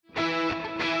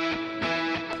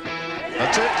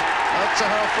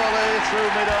centre-half volley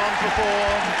through mid-on for four.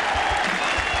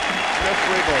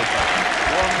 Jeffrey Boyka,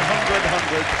 100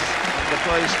 hundreds, and the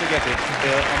place to get it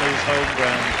here on his home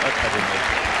ground at Headingley.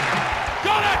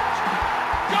 Got it!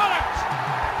 Got it!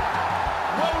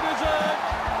 Well deserved.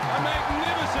 A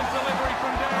magnificent delivery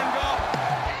from Darren Goff.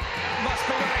 Must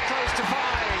be very close to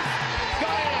five.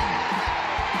 Got him!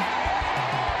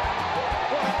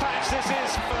 What a patch this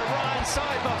is for Ryan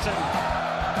Sidebottom.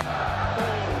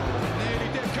 Oh,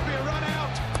 nearly did. Could be a run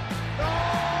out. Oh!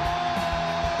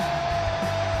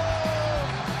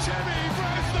 Tim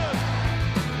Bresnan!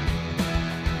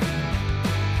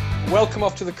 Welcome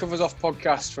off to the Covers Off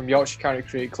podcast from Yorkshire County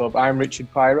Cricket Club. I'm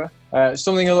Richard Pyrah.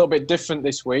 Something a little bit different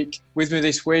this week. With me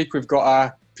this week, we've got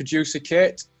our producer,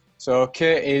 Kate. So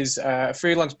Kate is a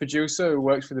freelance producer who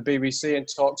works for the BBC and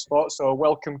TalkSport. So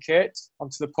welcome, Kate,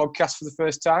 onto the podcast for the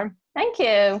first time. Thank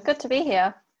you. Good to be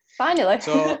here. Finally.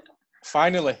 So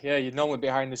finally, yeah, you're normally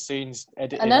behind the scenes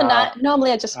editing. I know,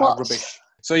 normally I just watch. Rubbish.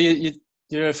 So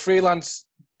you're a freelance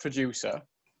producer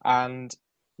and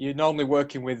you're normally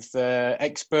working with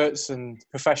experts and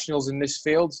professionals in this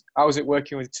field. How is it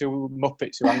working with two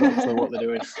Muppets who haven't got a clue what they're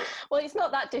doing? Well, it's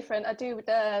not that different. I do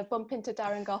bump into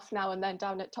Darren Goff now and then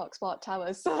down at TalkSport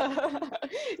Towers.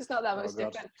 It's not that much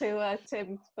different to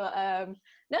Tim. But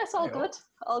no, it's all good.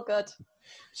 All good.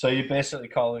 So you're basically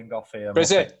calling Goff here.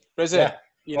 Brez, Yeah.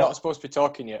 You're not supposed to be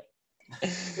talking yet.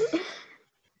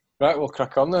 Right, we'll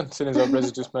crack on then, seeing as how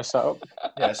Brez just messed that up.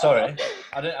 Yeah, sorry.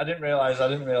 I didn't realise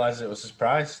it was a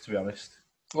surprise, to be honest.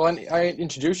 Well, I ain't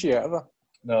introduced you yet, have I?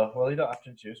 No, well, you don't have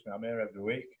to introduce me. I'm here every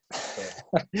week. So.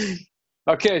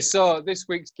 Okay, so this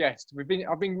week's guest,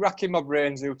 I've been racking my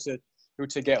brains who to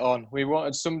get on. We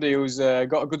wanted somebody who's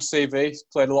got a good CV,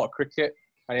 played a lot of cricket,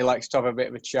 and he likes to have a bit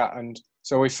of a chat. And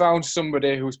so we found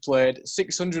somebody who's played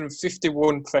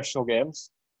 651 professional games.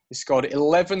 He scored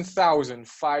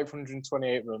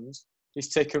 11,528 runs. He's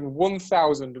taken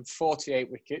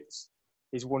 1,048 wickets.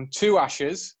 He's won 2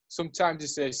 Ashes. Sometimes he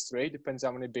says 3, depends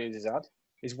how many beers he's had.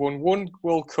 He's won 1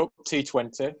 World Cup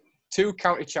T20, 2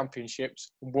 county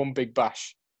championships, and 1 Big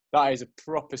Bash. That is a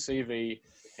proper CV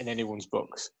in anyone's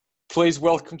books. Please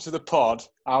welcome to the pod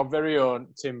our very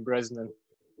own Tim Bresnan.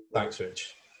 Thanks,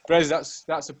 Rich. Brez,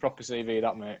 that's a proper CV,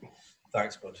 that, mate.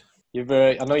 Thanks, bud.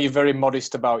 I know you're very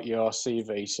modest about your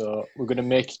CV, so we're going to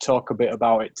make you talk a bit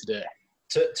about it today.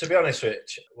 To be honest,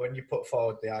 Rich, when you put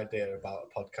forward the idea about a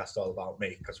podcast all about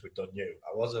me, because we've done you,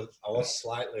 I was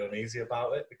slightly uneasy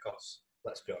about it because,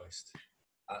 let's be honest,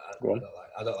 I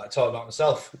don't like talking about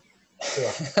myself. Do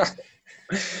I?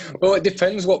 Well, it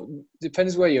depends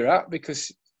where you're at,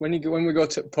 because when we go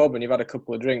to the pub and you've had a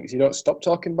couple of drinks, you don't stop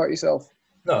talking about yourself.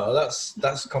 No,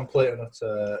 that's complete and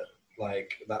utter,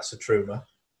 that's a trumour.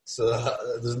 So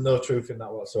there's no truth in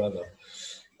that whatsoever.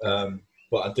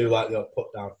 But I do like the odd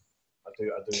put down. I do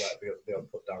like the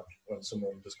odd put down when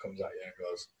someone just comes at you and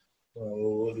goes,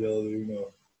 "Oh, what the hell do you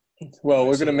know?" Well,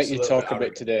 we're going to make you talk a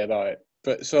bit today about it.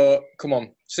 But so, come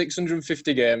on,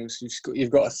 650 games.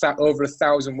 You've got over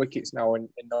 1,000 wickets now in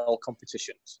all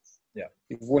competitions. Yeah,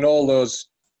 you've won all those.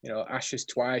 Ashes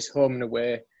twice, home and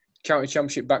away, county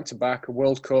championship back to back, a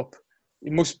World Cup.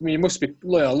 You must be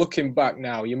looking back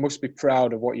now. You must be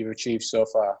proud of what you've achieved so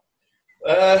far.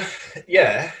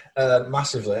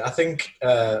 Massively. I think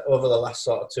over the last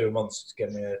sort of 2 months, it's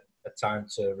given me a time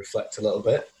to reflect a little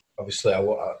bit. Obviously,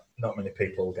 not many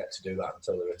people get to do that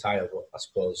until they retire. But I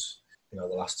suppose the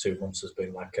last 2 months has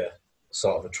been like a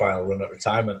sort of a trial run at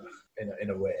retirement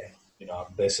in a way.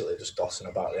 I'm basically just dossing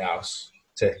about the house,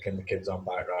 taking the kids on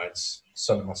bike rides,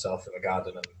 sunning myself in the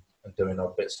garden, and doing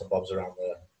odd bits and bobs around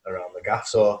the gaff.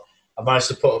 So I managed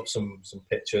to put up some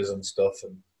pictures and stuff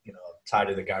and,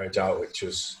 tidy the garage out, which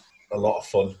was a lot of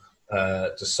fun.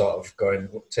 Just sort of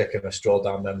taking a stroll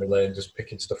down memory lane, just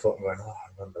picking stuff up and going, oh, I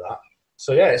remember that.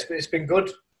 So yeah, it's been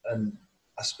good. And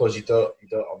I suppose you don't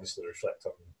obviously reflect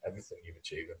on everything you've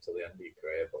achieved until the end of your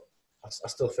career, but I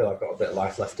still feel I've got a bit of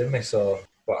life left in me. So,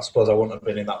 but I suppose I wouldn't have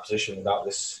been in that position without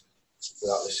this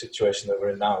situation that we're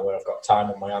in now, where I've got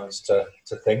time on my hands to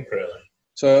think, really.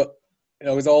 So,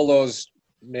 with all those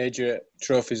major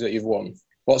trophies that you've won,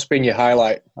 what's been your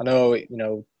highlight? I know,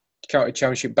 county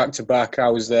championship back to back, I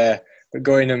was there, but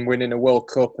going and winning a World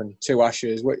Cup and 2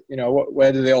 Ashes,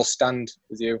 where do they all stand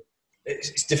with you?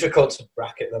 It's difficult to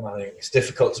bracket them, I think. It's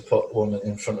difficult to put one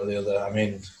in front of the other. I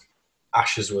mean,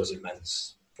 Ashes was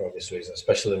immense for obvious reasons,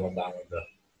 especially the one down under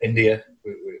India.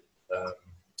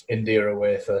 India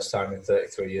away, first time in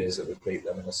 33 years that we beat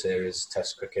them in a series,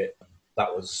 Test cricket.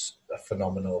 That was a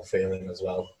phenomenal feeling as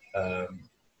well.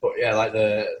 But yeah, like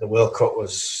the World Cup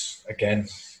was, again,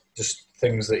 just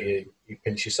things that you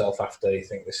pinch yourself after. You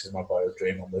think, this is my boyhood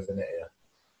dream, I'm living it here.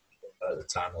 at the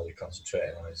time all you're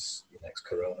concentrating on is your next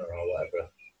Corona or whatever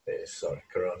it is. Sorry,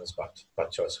 Corona's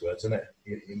bad choice of words, isn't it?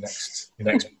 Your next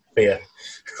beer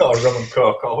or rum and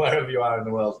coke or wherever you are in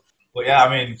the world. But yeah, I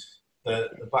mean,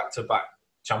 the back-to-back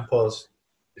Champos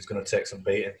is going to take some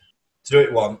beating. To do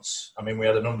it once, I mean, we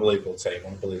had an unbelievable team,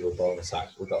 unbelievable bowling attack.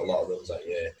 We got a lot of runs that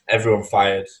year. Everyone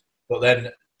fired. But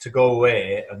then to go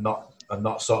away and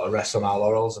not sort of rest on our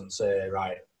laurels and say,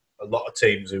 right, a lot of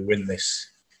teams who win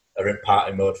this are in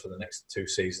party mode for the next 2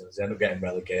 seasons. They end up getting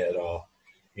relegated or,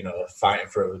 fighting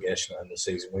for relegation at the end of the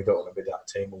season. We don't want to be that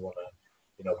team. We want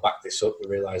to, back this up. We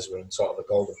realise we're in sort of a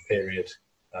golden period.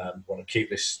 We want to keep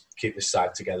this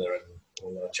side together and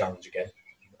we want to challenge again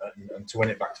and to win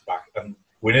it back to back. And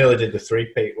we nearly did the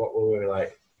three-peat. What were we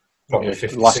like? Probably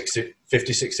 50,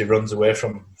 60 runs away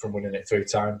from winning it 3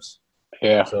 times.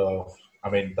 Yeah. So, I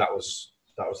mean, that was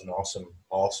an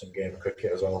awesome game of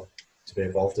cricket as well to be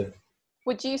involved in.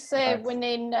 Would you say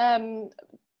winning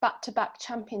back-to-back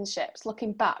championships,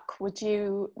 looking back, would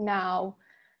you now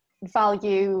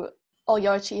value all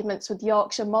your achievements with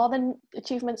Yorkshire more than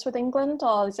achievements with England,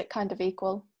 or is it kind of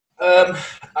equal?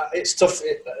 It's tough.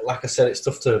 Like I said, it's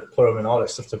tough to put them in order.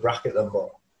 It's tough to bracket them. But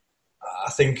I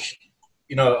think,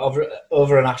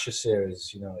 over an Ashes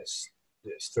series,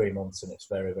 it's 3 months and it's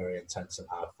very, very intense and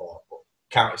hard fought. But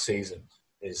county season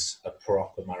is a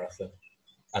proper marathon,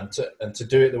 and to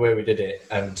do it the way we did it,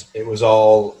 and it was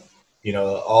all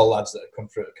lads that had come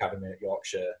through academy at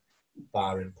Yorkshire,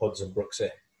 barring Puds and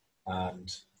Brooksy,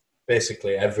 and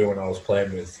basically everyone I was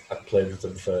playing with, I'd played with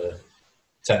them for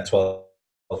 10, 12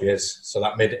 years. So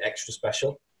that made it extra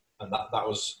special. And that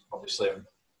was obviously a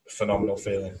phenomenal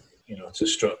feeling, to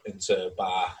strut into a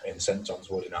bar in St John's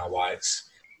Wood in our whites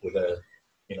with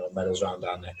medals around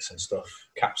our necks and stuff.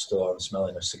 Caps still on,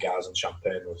 smelling of cigars and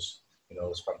champagne was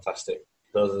fantastic.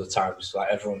 Those are the times, like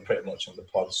everyone pretty much on the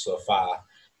pod so far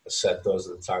has said those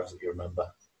are the times that you remember.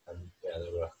 And yeah,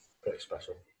 they were pretty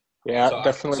special. Yeah, so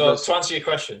definitely. So to answer your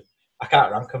question, I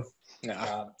can't rank them.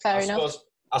 Fair enough.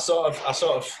 I sort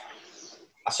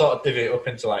of divvy it up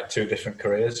into like 2 different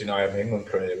careers. I have an England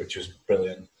career, which was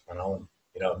brilliant, and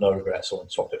no regrets, I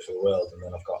won't swap it for the world. And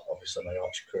then I've got obviously my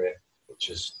Yorkshire career, which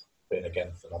has been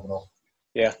again phenomenal.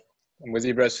 Yeah, I'm with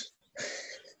you, Brez.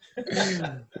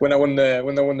 when I won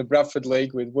the Bradford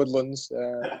League with Woodlands,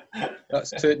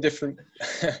 that's 2 different.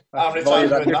 How many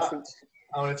times have that?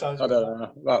 How many times? I don't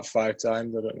know. About 5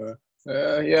 times. I don't know.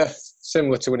 Yeah,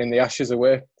 similar to winning the Ashes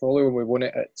away, probably when we won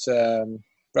it at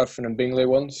Bradford and Bingley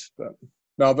once. But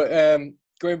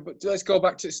let's go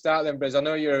back to the start then, Brez. I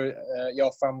know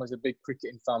your family's a big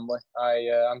cricketing family.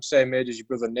 I'm same age as your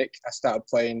brother Nick. I started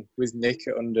playing with Nick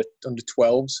at under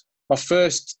 12s. My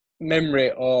first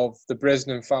memory of the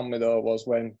Bresnan family though was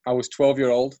when I was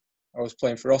 12-year-old. I was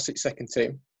playing for Ossett second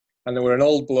team, and there were an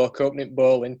old bloke opening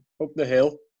bowling up the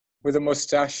hill with a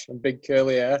moustache and big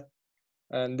curly hair,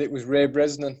 and it was Ray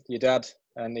Bresnan, your dad.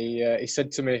 And he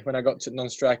said to me when I got to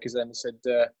non-strikers, then he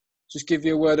said, "Just give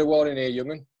you a word of warning here,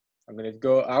 young'un. I'm going to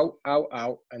go out, out,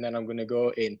 out, and then I'm going to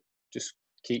go in. Just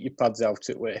keep your pads out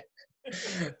at way."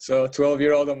 So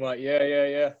 12-year-old, I'm like,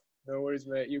 yeah. No worries,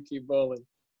 mate. You keep bowling.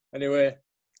 Anyway,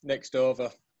 next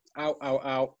over, out, out,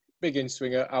 out, big in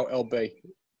swinger, out LB.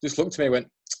 Just looked at me and went,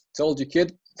 "Told you,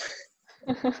 kid."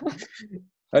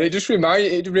 And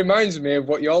it reminds me of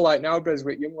what you're like now, Brez,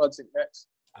 with young lads in nets.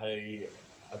 I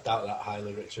doubt that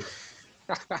highly, Richard.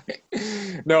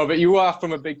 No, but you are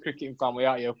from a big cricketing family,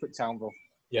 aren't you, up at Townville?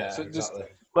 Yeah, so exactly.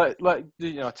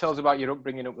 Just, tell us about your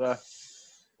upbringing up there.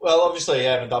 Well, obviously,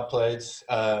 yeah, my dad played.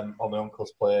 All my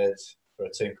uncles played for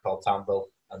a team called Townville,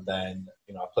 and then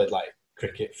I played like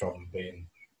cricket from being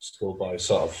schoolboy,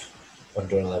 sort of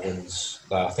under 11s.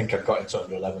 I think I got into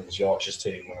under 11s Yorkshire's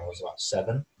team when I was about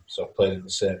 7. So I played in the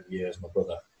same year as my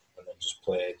brother, and then just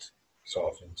played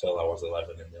sort of until I was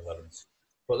 11 in the 11s.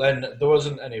 But then there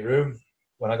wasn't any room.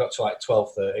 When I got to like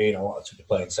 12, 13, I wanted to be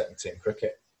playing second team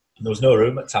cricket. And there was no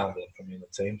room at Townville for me in the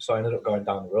team. So I ended up going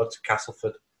down the road to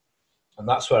Castleford. And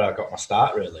that's where I got my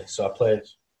start, really. So I played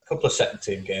a couple of second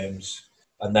team games.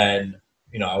 And then,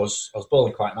 I was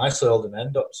bowling quite nicely holding the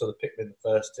end up. So they picked me in the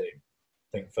first team.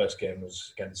 I think the first game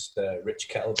was against Rich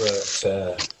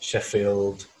Kettleborough at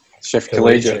Sheffield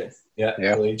Collegiate. Yeah,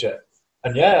 Collegiate.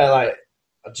 And yeah,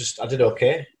 I did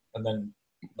okay. And then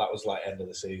that was like end of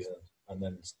the season. And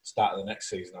then start of the next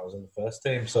season, I was in the first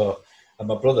team. So, and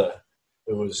my brother,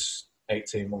 who was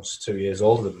 18 months, 2 years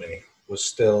older than me, was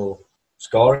still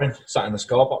scoring, sat in the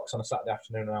scorebox on a Saturday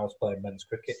afternoon, and I was playing men's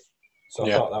cricket. So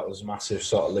I thought that was a massive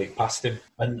sort of leap past him.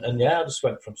 And yeah, I just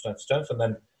went from strength to strength. And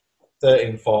then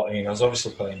 13, 14, I was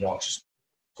obviously playing Yorkshire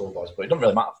schoolboys, but it doesn't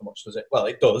really matter for much, does it? Well,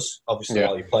 it does, obviously,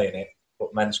 while you're playing it. But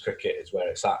but men's cricket is where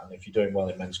it's at. And if you're doing well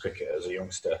in men's cricket as a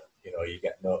youngster, you know, you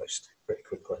get noticed pretty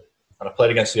quickly. And I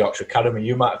played against the Yorkshire Academy.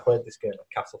 You might have played this game at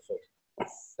Castleford. I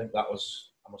think I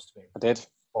must have been. I did.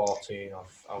 14.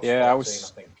 I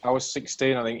was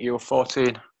 16. I think you were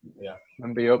 14. Yeah.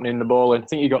 Remember you opening the ball, and I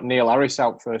think you got Neil Harris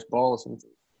out first ball or something.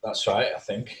 That's right, I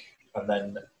think. And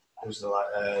then it was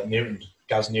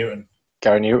Gaz Newton.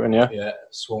 Gary Newton, yeah. Yeah,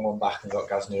 swung one back and got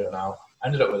Gaz Newton out.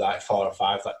 Ended up with like 4 or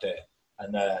 5 that day.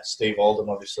 And Steve Oldham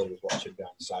obviously was watching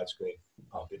behind the side screen.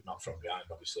 Oh, not from behind,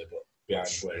 obviously, but behind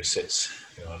where he sits,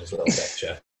 you know, on his little deck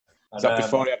chair. And, is that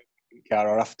before he had a car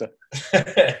or after?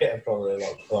 Yeah, probably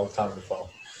a long time before.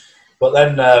 But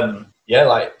then,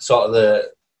 like sort of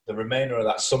the remainder of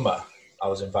that summer, I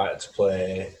was invited to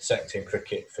play second team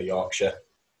cricket for Yorkshire.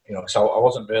 You know, because I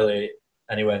wasn't really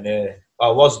anywhere near.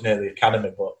 Well, I was near the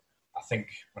academy, but I think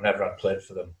whenever I'd played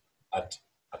for them, I'd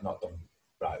not done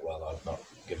right well. I'd not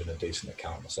given a decent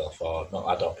account myself, or I'd not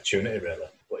had opportunity really.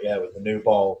 But yeah, with the new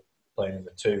ball playing in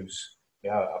the twos,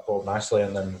 yeah, I bowled nicely,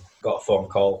 and then got a phone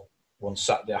call one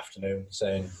Saturday afternoon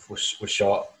saying we're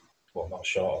short. Well, not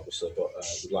short, obviously, but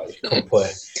we'd like you to come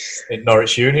play in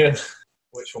Norwich Union,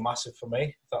 which were massive for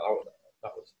me. That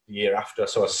was the year after,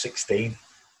 so I was 16.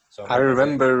 So I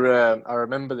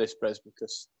remember this, Brez,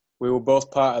 because we were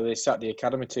both part of the Saturday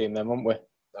Academy team then, weren't we?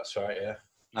 That's right, yeah.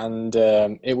 And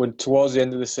it was towards the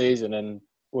end of the season, and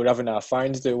we were having our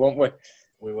fines due, weren't we?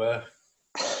 We were.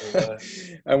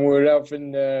 And we were out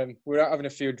having a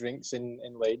few drinks in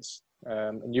Leeds,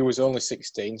 and you was only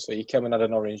 16, so you came and had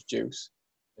an orange juice.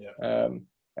 Yeah.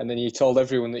 And then you told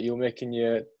everyone that you were making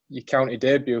your county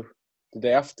debut the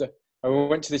day after. And we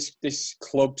went to this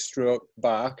club stroke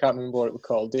bar. I can't remember what it was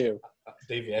called, do you?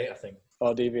 DV8, I think.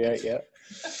 Oh, DV8, yeah.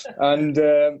 And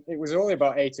it was only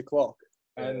about 8 o'clock.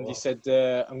 And you said,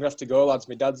 I'm going to have to go, lads.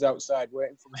 My dad's outside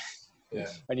waiting for me. Yeah.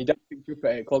 And your dad picked you up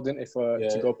at 8 o'clock, didn't he,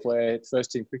 to go play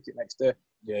first team cricket next day?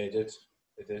 Yeah, he did.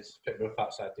 He did. Picked me up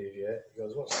outside DV8. He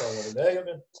goes, what's going on in there,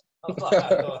 young'un? I was like,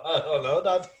 I don't know,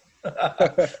 Dad.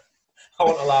 I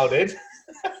wasn't allowed in.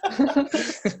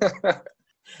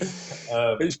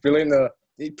 It's brilliant though.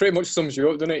 It pretty much sums you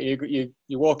up, doesn't it?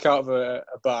 You walk out of a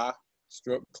bar,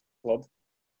 stroke club,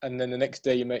 and then the next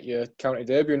day you make your county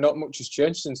debut. Not much has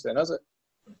changed since then, has it?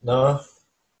 No,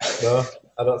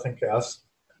 I don't think it has.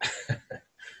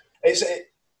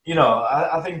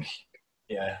 I think,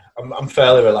 yeah, I'm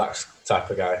fairly relaxed type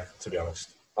of guy, to be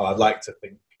honest. I'd like to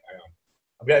think I am.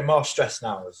 I'm getting more stressed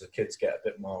now as the kids get a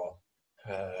bit more.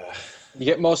 You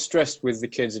get more stressed with the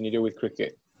kids than you do with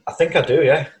cricket. I think I do,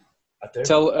 yeah. I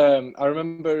do. I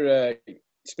remember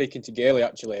speaking to Gailey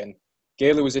actually, and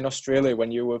Gailey was in Australia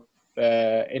when you were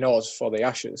in Oz for the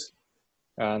Ashes,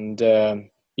 and Did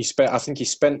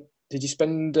you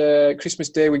spend Christmas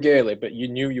Day with Gailey? But you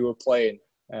knew you were playing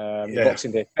the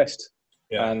Boxing Day Test,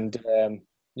 and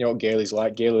you know what Gailey's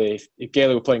like. If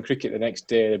Gailey were playing cricket the next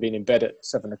day, they'd been in bed at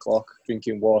 7 o'clock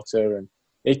drinking water, and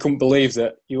he couldn't believe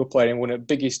that you were playing in one of the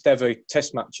biggest ever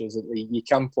Test matches that you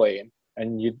can play in.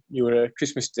 And you were at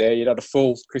Christmas Day, you'd had a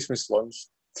full Christmas lunch,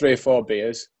 3 or 4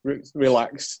 beers,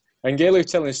 relaxed. And Gailey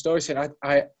was telling a story saying,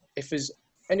 if there's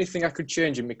anything I could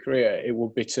change in my career, it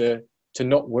would be to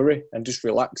not worry and just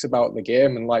relax about the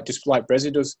game, and just like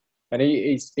Brez does. And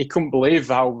he couldn't believe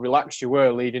how relaxed you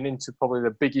were leading into probably one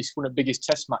of the biggest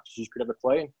Test matches you could ever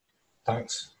play in.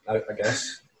 Thanks, I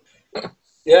guess.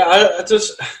 Yeah,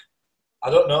 I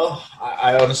don't know.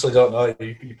 I honestly don't know.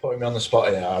 You're putting me on the spot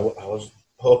here. I was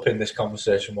hoping this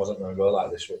conversation wasn't going to go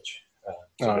like this, Rich.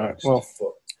 All right. Well,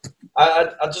 but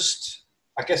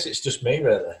I guess it's just me,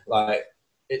 really. Like,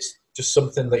 it's just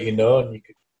something that you know, and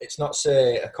it's not,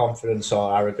 say, a confidence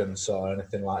or arrogance or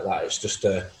anything like that. It's just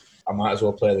I might as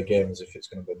well play the game as if it's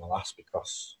going to be my last,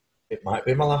 because it might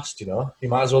be my last, you know. You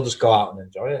might as well just go out and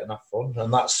enjoy it and have fun.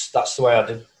 And that's the way I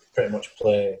did pretty much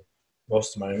play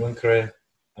most of my England career.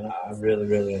 And I really,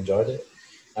 really enjoyed it.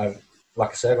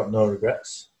 Like I say, I got no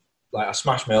regrets. Like, I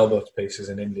smashed my elbow to pieces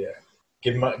in India.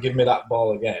 Give me that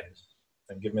ball again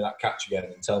and give me that catch again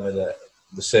and tell me that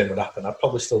the same would happen. I'd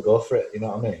probably still go for it, you know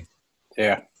what I mean?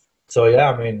 Yeah. So,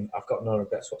 yeah, I mean, I've got no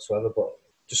regrets whatsoever, but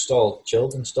just all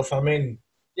chilled and stuff. I mean,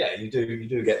 yeah, you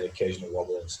do get the occasional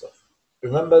wobble and stuff.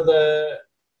 Remember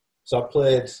so I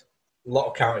played a lot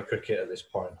of county cricket at this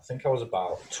point. I think I was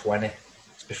about 20.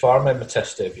 It's before I made my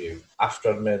Test debut,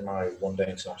 after I'd made my one-day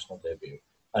international debut.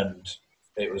 And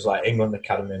it was like England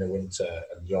Academy in the winter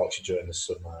and Yorkshire during the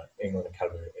summer. England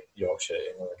Academy, Yorkshire,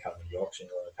 England Academy, Yorkshire,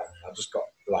 England Academy. I just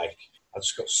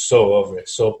got so over it,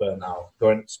 so burnt out.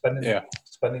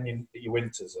 Spending your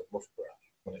winters at Loughborough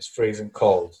when it's freezing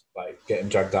cold, like getting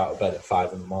dragged out of bed at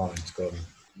 5 a.m. to go and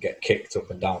get kicked up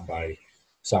and down by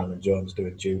Simon Jones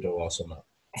doing judo or something.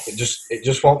 It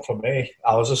just wasn't for me.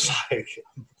 I was just like,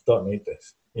 don't need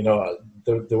this. You know,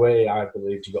 the way I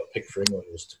believed you got picked for England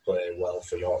was to play well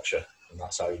for Yorkshire, and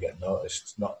that's how you get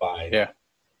noticed, not by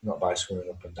swimming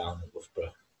up and down the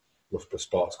Loughborough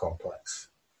Sports Complex.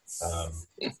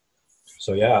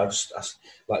 So yeah,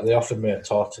 like they offered me a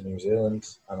tour to New Zealand,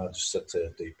 and I just said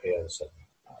to DP, I said,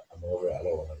 I'm over it. I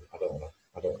don't want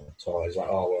to tour. He's like,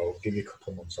 oh well, we'll give you a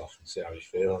couple of months off and see how you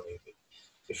feel. And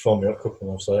he phoned me up a couple of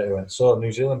months later. He went, so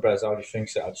New Zealand, Brez, how do you think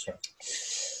it? I just went,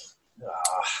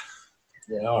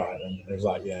 yeah, all right. And he was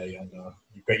like, yeah, no,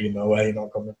 you know where you're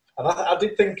not coming. And I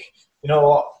did think, you know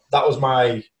what, that was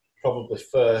my probably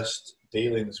first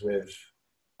dealings with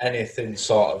anything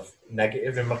sort of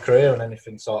negative in my career and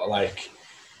anything sort of like,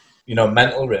 you know,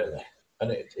 mental really.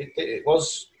 And it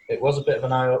was a bit of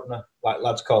an eye opener. Like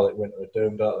lads call it winter of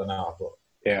doom, don't they now? But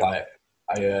yeah, like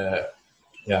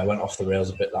I went off the rails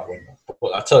a bit that winter.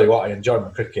 But I tell you what, I enjoyed my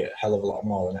cricket a hell of a lot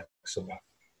more the next summer.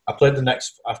 I've played the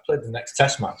next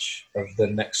Test match of the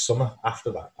next summer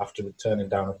after that, after turning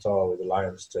down a tour with the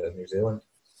Lions to New Zealand.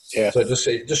 Yeah. So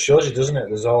it just shows you, doesn't it?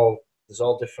 There's all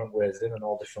different ways in and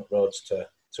all different roads to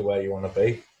where you want to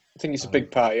be. I think it's a big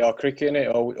part of your cricket, isn't it?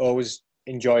 Always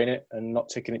enjoying it and not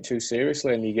taking it too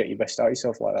seriously, and you get your best out of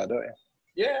yourself like that, don't you?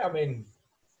 Yeah, I mean,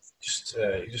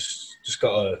 you just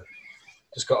gotta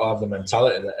have the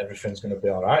mentality that everything's going to be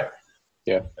all right.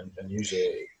 Yeah, and usually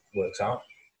it works out.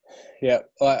 Yeah,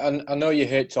 I know you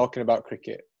hate talking about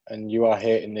cricket, and you are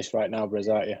hating this right now, Brez,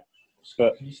 aren't you?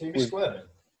 But can you see me squirming?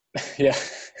 Yeah,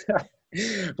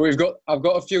 but I've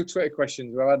got a few Twitter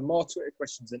questions. I've had more Twitter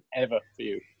questions than ever for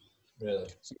you. Really?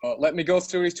 So let me go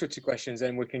through these Twitter questions,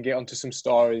 and we can get onto some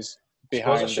stories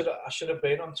behind. I should have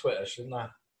been on Twitter, shouldn't I?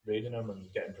 Reading them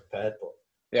and getting prepared, but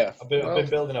yeah, I've been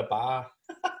building a bar.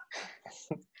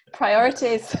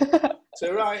 Priorities.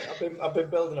 So right, I've been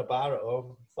building a bar at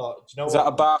home. Thought, do you know is what? that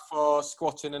a bar for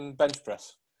squatting and bench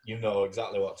press? You know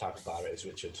exactly what type of bar it is,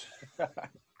 Richard.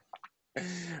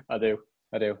 I do.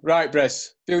 Right, Brez,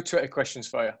 few Twitter questions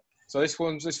for you. So this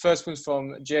first one's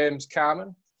from James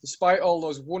Carman. Despite all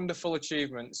those wonderful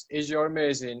achievements, is your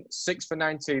amazing 6 for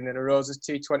 19 in a Roses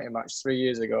T20 match 3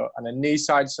 years ago and a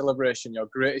knee-side celebration your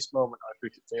greatest moment on a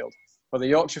cricket field? For the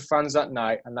Yorkshire fans that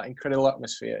night and that incredible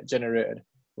atmosphere it generated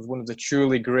was one of the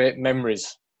truly great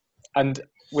memories. And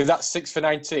with that 6 for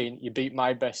 19, you beat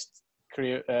my best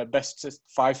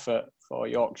 5 foot for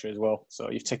Yorkshire as well. So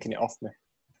you've taken it off me.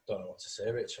 Don't know what to say,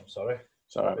 Rich. I'm sorry.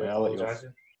 It's all right, mate. I'll let you off.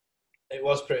 It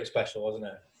was pretty special, wasn't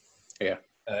it? Yeah.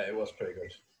 It was pretty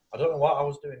good. I don't know what I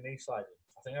was doing knee sliding.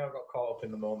 I think I got caught up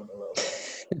in the moment a little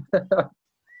bit.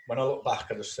 When I look back,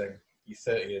 I just think, you're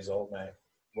 30 years old, mate.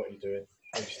 What are you doing?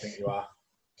 Who do you think you are?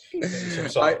 You're some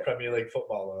sort of Premier League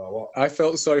footballer or what? I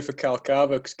felt sorry for Cal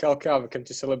Carver because Cal Carver came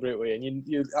to celebrate with you and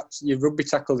you rugby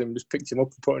tackled him and just picked him up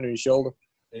and put him on his shoulder.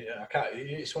 Yeah, I can't.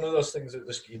 It's one of those things that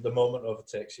just the moment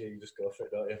overtakes you, you just go for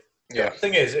it, don't you? Yeah. The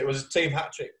thing is, it was a team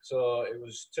hat trick, so it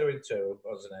was 2-2,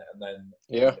 wasn't it? And then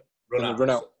run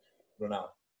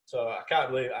out. So I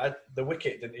can't believe the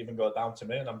wicket didn't even go down to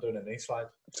me, and I'm doing a knee slide.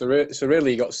 So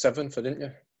really, you got 7 for, didn't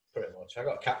you? Pretty much. I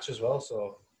got a catch as well,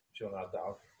 so if you want to add that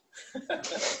on.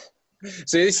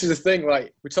 See, this is the thing.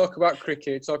 Like we talk about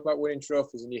cricket, talk about winning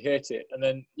trophies, and you hate it, and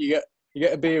then you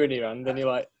get a beer in your hand, and you're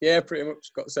like, yeah, pretty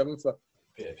much got 7 for.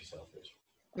 Behave yourself,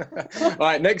 Rich. All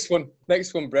right, next one,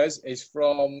 Brez, is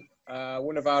from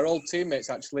one of our old teammates,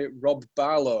 actually, Rob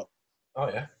Barlow. Oh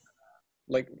yeah,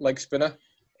 leg spinner.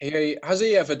 Has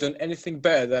he ever done anything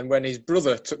better than when his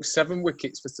brother took 7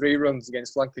 wickets for 3 runs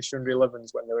against Lancashire Under 11s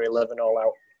when they were 11 all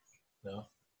out? No.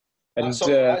 And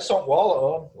that's on wall at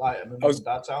home, like at my mum and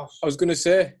dad's house. I was going to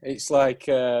say, it's like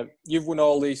you've won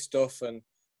all these stuff, and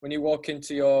when you walk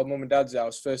into your mum and dad's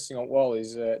house, first thing on wall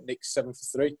is Nick's 7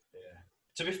 for 3. Yeah.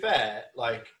 To be fair,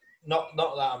 like not that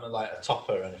I'm a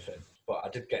topper or anything, but I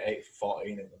did get 8 for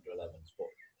 14 in under 11s.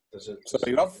 But so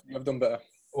you have done better.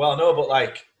 Well, no, but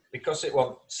like because it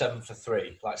went 7 for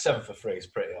 3, like 7 for 3 is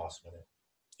pretty awesome, isn't it?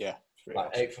 Yeah.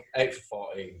 Like awesome. 8 for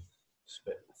 14, it's a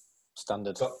bit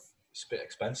standard. It's a bit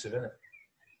expensive, isn't it?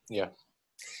 Yeah.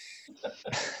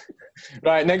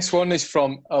 Right, next one is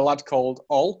from a lad called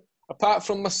Ol. Apart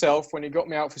from myself, when he got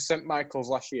me out for St Michael's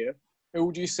last year, who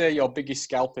would you say your biggest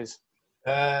scalp is?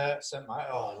 St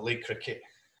Michael, league cricket.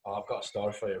 Oh, I've got a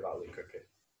story for you about league cricket.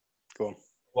 Go on.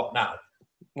 What now?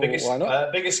 Why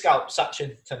not? Biggest scalp,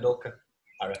 Sachin Tendulkar,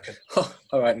 I reckon.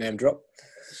 All right, name drop.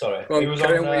 Sorry, he was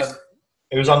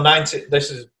on 90.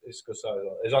 It's good. Sorry,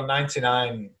 he was on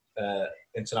 99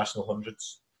 international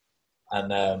hundreds,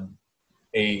 and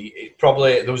he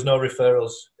probably there was no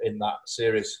referrals in that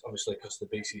series, obviously because the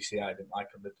BCCI didn't like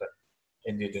him, did they?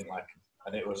 India didn't like him,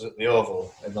 and it was at the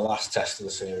Oval in the last test of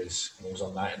the series, and it was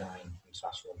on 99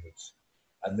 international hundreds.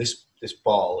 And this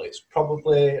ball, it's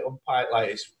probably umpire, like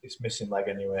it's missing leg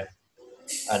anyway.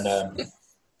 And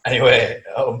anyway,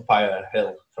 umpire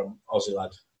Hill from Aussie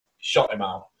lad shot him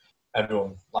out.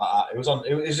 Everyone like that. It was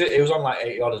on like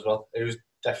 80 odd as well. It was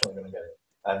definitely going to get it.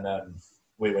 And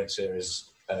we win series,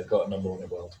 got a number 1 in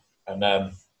the world.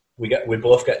 And we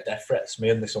both get death threats. Me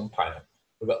and this umpire,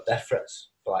 we got death threats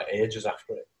for like ages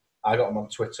after it. I got him on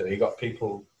Twitter. He got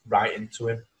people writing to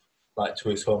him, like to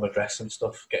his home address and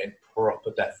stuff, getting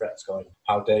proper death threats going,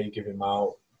 how dare you give him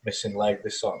out, missing leg,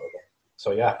 this sort of thing.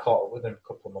 So yeah, I caught up with him a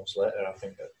couple of months later, I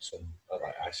think at some like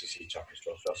ICC Champions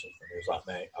Trophy or something. He was like,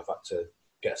 mate, I've had to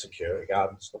get a security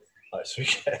guard and stuff. Like, so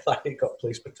he got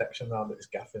police protection around at his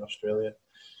gaff in Australia.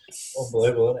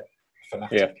 Unbelievable, isn't it?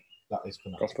 Fanatic. Yeah. That is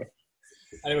fanatic.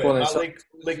 Anyway, my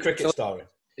league cricket story.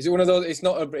 Is it one of those? It's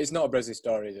not a Brez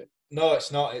story, is it? No,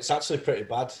 it's not. It's actually pretty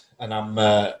bad. And I'm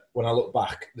when I look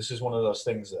back, this is one of those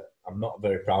things that I'm not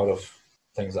very proud of.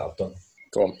 Things that I've done.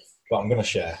 Go on. But I'm going to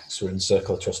share. So we're in the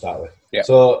circle of trust, aren't we? Yeah.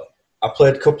 So I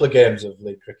played a couple of games of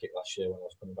league cricket last year when I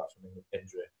was coming back from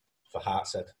injury for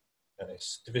Hartshead, and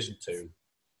it's Division 2,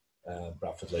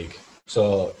 Bradford League.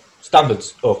 So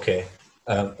standards okay,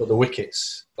 but the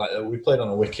wickets, like we played on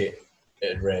a wicket.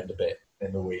 It had rained a bit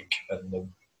in the week, and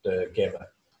the game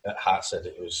at Hartshead,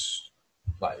 it was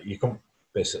like you couldn't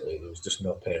basically. There was just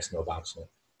no pace, no bounce in it.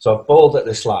 So I bowled at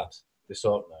this lad, this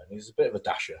opener, and he's a bit of a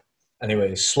dasher. Anyway,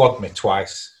 he slogged me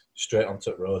twice straight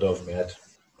onto the road over my head.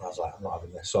 And I was like, I'm not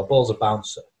having this. So I bowled a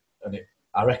bouncer, and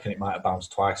I reckon it might have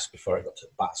bounced twice before it got to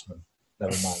the batsman.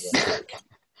 Never mind the kick.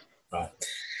 Right.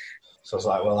 So I was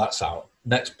like, well, that's out.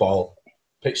 Next ball,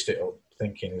 pitched it up,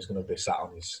 thinking he was going to be sat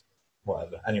on his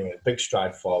whatever. Anyway, big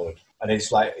stride forward, and he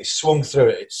swung through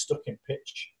it. It's stuck in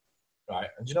pitch, right?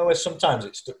 And you know where sometimes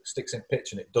it sticks in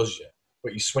pitch and it does you,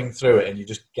 but you swing through it and you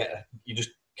just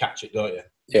catch it, don't you?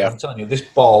 Yeah. I'm telling you, this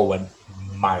ball went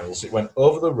miles. It went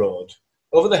over the road,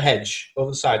 over the hedge,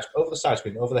 over the side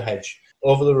screen, over the hedge,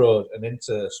 over the road, and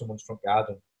into someone's front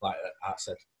garden, like I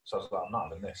said. So I was like, I'm not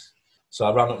having this. So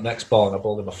I ran up next ball and I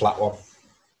bowled him a flat one.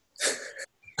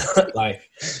 Like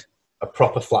a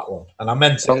proper flat one. And I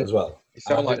meant it as well. You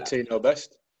sound like Tino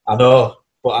Best. I know,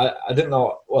 but I didn't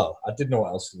know. Well, I didn't know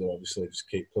what else to do, obviously, just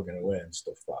keep plugging away and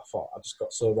stuff. But I just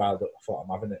got so riled up, I thought,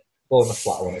 I'm having it. Bowling a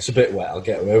flat one. It's a bit wet, I'll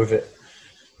get away with it.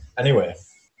 Anyway,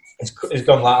 it's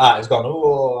gone like that. It's gone,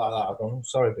 oh, like that. I've gone, oh,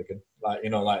 sorry, big one. Like,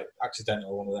 like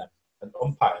accidental one of them. And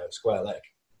umpire, square leg,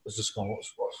 was just going,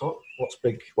 what's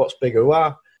big? What's bigger?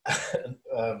 Wow.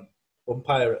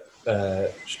 Umpire,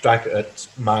 striker at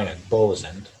my end, bowler's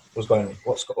end, was going,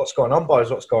 what's going on,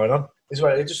 boys? What's going on? He's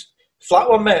like, just flat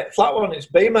one, mate. Flat one. It's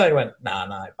Beamer. He went,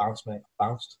 nah, it bounced, mate.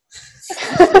 Bounced.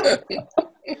 The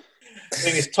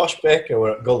thing is, Tosh Baker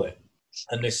were at Gully,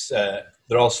 and this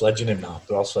they're all sledging him now.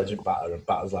 They're all sledging Batter, and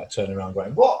Batter's like turning around,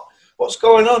 going, What's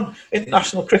going on?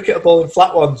 International cricketer bowling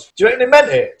flat ones. Do you reckon he meant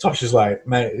it? Tosh is like,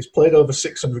 mate, he's played over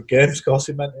 600 games. Of course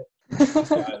he meant it.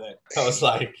 I was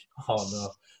like, oh no.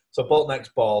 So I bowled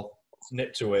next ball,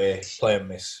 nipped away, play and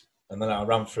miss, and then I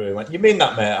ran through. He went, you mean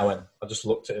that, mate? I just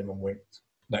looked at him and winked.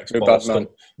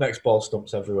 Next ball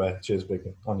stumps everywhere. Cheers, big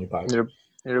on your back.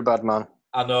 You're a bad man.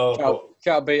 I know.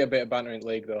 Can't beat a bit of banter in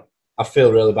league though. I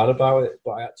feel really bad about it,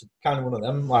 but I had to kind of one of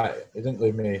them. Like it didn't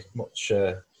leave me much.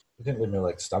 It didn't leave me a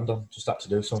leg to stand on. Just had to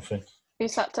do something. You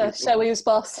just had to show he was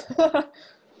boss.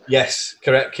 Yes,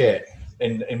 correct, Kate.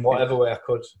 In whatever way I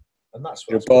could, and that's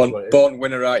what you're born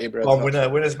winner, aren't you, Brez? Born winner,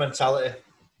 winner's mentality.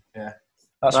 Yeah,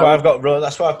 that's why I've got road.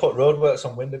 That's why I put roadworks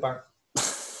on Windybank.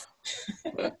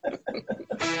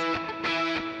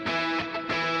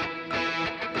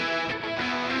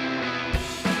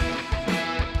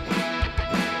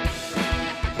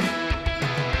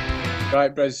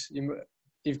 Right, Brez,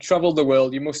 you've travelled the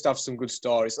world. You must have some good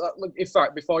stories. Look, in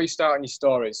fact, before you start on your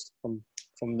stories from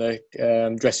the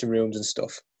dressing rooms and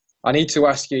stuff, I need to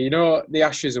ask you. You know, the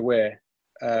Ashes away,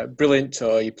 brilliant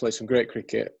tour. You played some great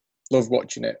cricket. Loved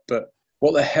watching it. But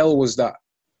what the hell was that?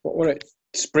 What were it?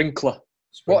 Sprinkler.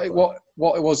 What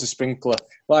was the sprinkler?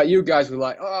 Like you guys were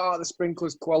like, oh, the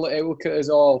sprinkler's quality. Look at us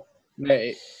all,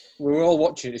 mate. We were all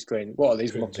watching it, going, what are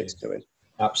these muppets doing?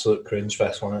 Absolute cringe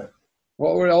fest, wasn't it?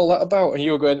 What were all that about? And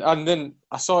you were going, and then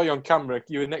I saw you on camera,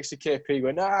 you were next to KP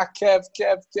going,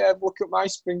 Kev, look at my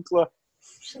sprinkler.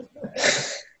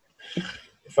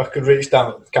 If I could reach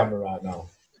down at the camera right now.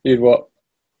 You'd what?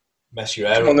 Mess your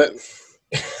hair up.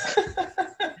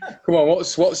 Come on, what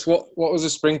was the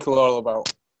sprinkler all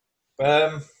about?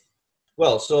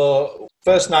 Well, so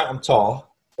first night on tour,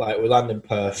 like we land in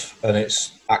Perth and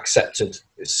it's accepted,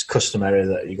 it's customary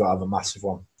that you got to have a massive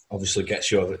one. obviously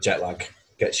gets you over jet lag,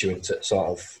 gets you into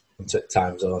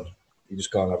time zone. You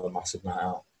just go and have a massive night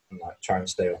out and like try and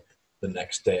stay up the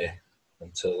next day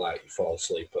until like you fall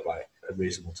asleep at like a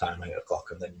reasonable time, 8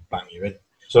 o'clock, and then bang, you're in.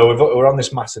 So we're on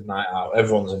this massive night out.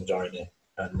 Everyone's enjoying it,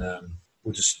 and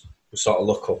we sort of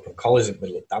look up, and Collie's in the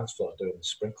middle of the dance floor doing the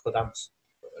sprinkler dance.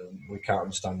 And we can't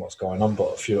understand what's going on,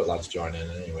 but a few lads join in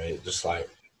anyway. It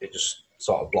just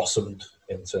sort of blossomed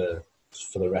into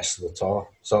for the rest of the tour.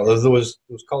 So there was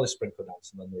Collie's sprinkler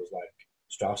dance, and then there was like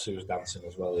Strauss who was dancing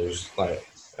as well. It was like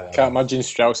can't imagine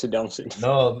Strauss dancing.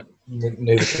 No,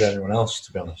 neither could anyone else,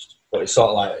 to be honest. But it's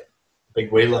sort of like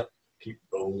Big Wheeler, keep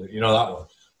rolling, you know that one.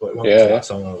 But it wasn't that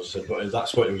song, obviously. But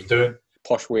that's what he was doing.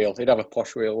 Posh wheel. He'd have a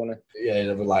posh wheel, wouldn't he? Yeah, he'd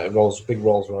have like a big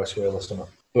Rolls Royce wheel or something.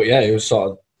 But yeah, he was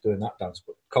sort of doing that dance.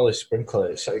 But Collie's sprinkler,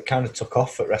 it kind of took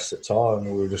off at rest of the tour, and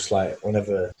we were just like,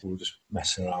 whenever we were just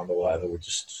messing around or whatever, we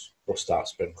just bust out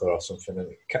sprinkler or something, and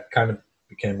it kind of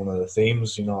became one of the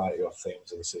themes, you know, like your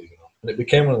themes of the season. And it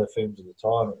became one of the themes of the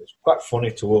tour, and it was quite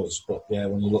funny to us, but yeah,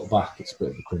 when you look back, it's a bit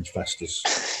of a cringe fest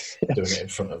just doing it in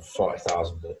front of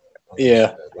 40,000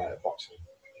 like boxing,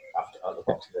 at the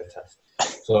Boxing Day test.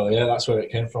 So yeah, that's where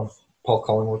it came from, Paul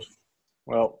Collingwood.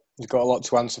 Well, you've got a lot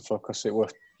to answer for, because it were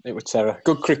terror.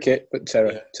 Good cricket, but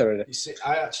terror. Yeah. Terror. You see,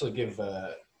 I actually give,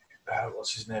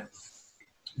 what's his name?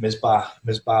 Misbah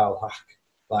al-Haq.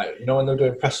 Like, you know when they're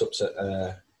doing press-ups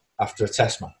after a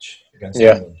test match against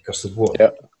England, because they'd won?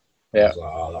 Yeah. I was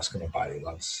like, oh, that's going to bite you,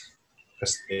 lads.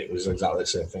 Because it was exactly the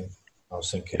same thing. I was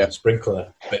thinking,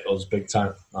 sprinkler bit us big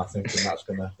time. I'm thinking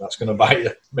that's gonna bite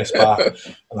you,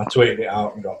 Misbah. And I tweeted it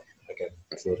out and got, again,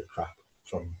 a load of crap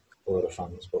from a load of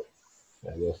fans, but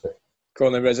yeah, worth it. Go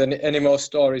on then, Brez. Any more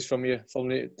stories from you?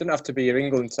 It didn't have to be your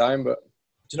England time, but...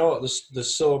 Do you know what?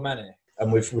 There's so many,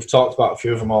 and we've talked about a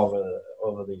few of them over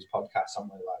these podcasts,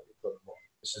 haven't we? Like,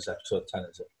 this is episode 10,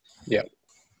 is it? Yeah.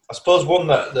 I suppose one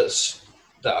that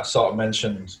I sort of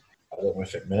mentioned, I don't know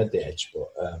if it made the edge,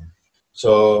 but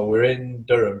so we're in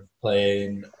Durham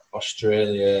playing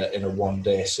Australia in a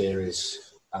one-day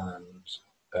series, and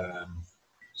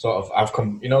sort of I've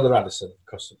come, you know, the Radisson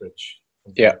across the bridge.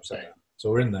 Yeah.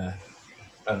 So we're in there,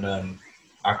 and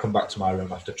I come back to my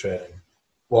room after training,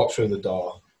 walk through the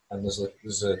door, and there's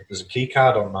a key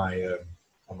card on my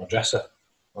dresser.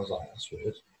 I was like, that's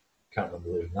weird. Can't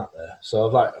remember leaving that there.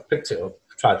 So I picked it up,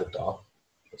 tried the door,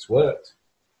 it's worked.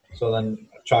 So then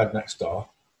I tried next door.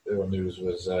 The news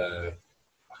was it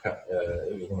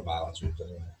was one of our lads' rooms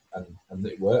anyway, and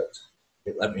it worked.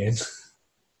 It let me in.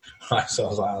 Right, so I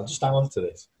was like, I'll just hang on to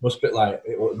this. Must be like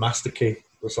it was master key.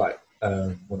 It was like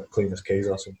one of the cleanest keys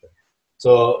or something.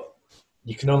 So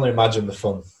you can only imagine the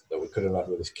fun that we could have had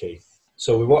with this key.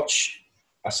 So we watch.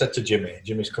 I said to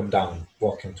Jimmy's come down,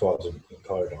 walking towards him in the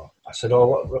corridor. I said, oh,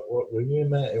 what room are you in,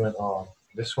 mate? He went, oh,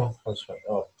 this one. I just went,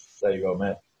 oh, there you go,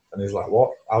 mate. And he's like, what?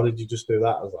 How did you just do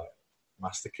that? I was like,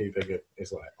 master key bigger.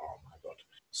 He's like, oh my God.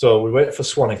 So we wait for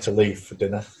Swanee to leave for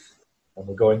dinner, and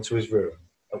we go into his room.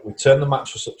 We turn the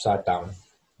mattress upside down.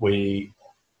 We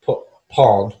put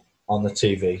porn on the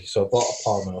TV. So I bought a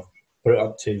porno, put it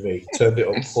on TV, turned it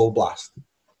up full blast,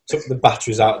 took the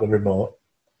batteries out of the remote.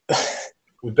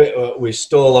 We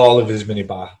stole all of his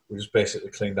minibar. We just basically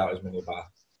cleaned out his minibar.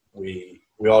 We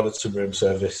ordered some room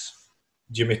service.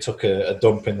 Jimmy took a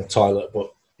dump in the toilet,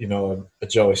 but, you know, a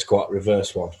Joey squat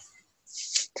reverse one.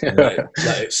 Let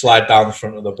it slide down the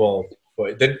front of the ball. But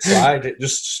it didn't slide, it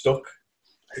just stuck.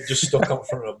 It just stuck on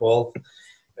front of the ball.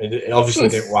 It obviously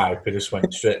didn't wipe. He just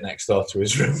went straight next door to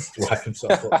his room to wipe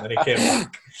himself up. And then he came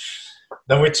back.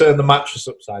 Then we turned the mattress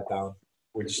upside down.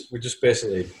 We just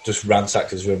basically just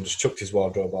ransacked his room, just chucked his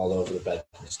wardrobe all over the bed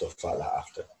and stuff like that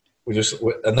after.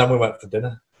 And then we went for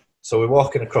dinner. So we're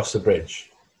walking across the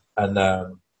bridge, and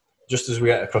just as we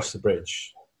get across the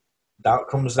bridge,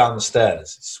 comes down the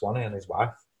stairs, it's Swanee and his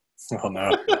wife. Oh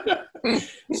no.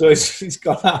 So he's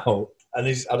gone out, and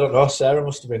I don't know, Sarah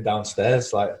must have been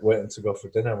downstairs, like waiting to go for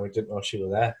dinner, and we didn't know she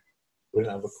was there. We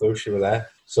didn't have a clue she was there.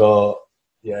 So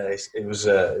yeah, it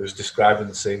was describing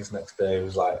the scenes next day. It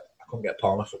was like, I couldn't get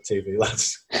porn off at TV,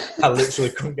 lads. I literally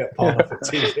couldn't get porn off at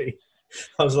TV.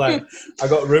 I was like, I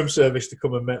got room service to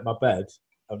come and make my bed,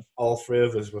 and all three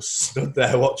of us were stood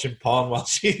there watching porn while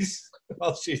she's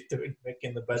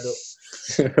making the bed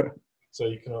up. So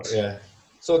you can, yeah.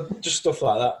 So just stuff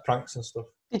like that, pranks and stuff.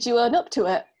 Did you own up to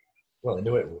it? Well, he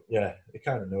knew it. Yeah, he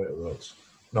kind of knew it was.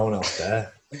 No one else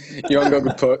there. You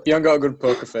haven't got a good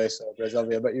poker face, though, Brez, have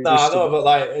you? I bet you. No, I know, but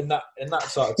like in that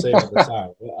sort of team at the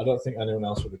time, I don't think anyone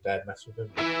else would have dared mess with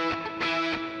him.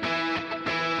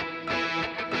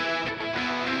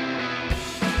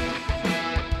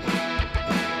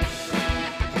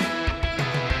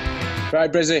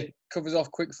 Right, Brizzy, covers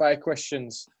off quick fire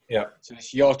questions. Yeah. So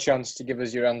it's your chance to give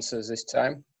us your answers this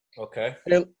time. Okay.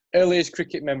 Earliest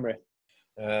cricket memory?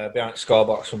 Behind the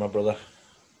scorebox with my brother.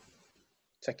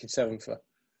 Taking 7 for.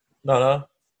 No.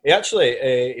 He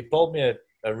actually he bowled me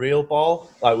a real ball.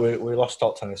 Like we lost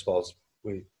top tennis balls.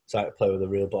 We decided to play with a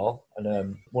real ball,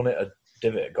 and one hit a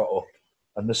divot, got up,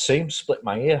 and the seam split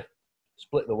my ear,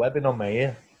 split the webbing on my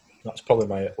ear. That's probably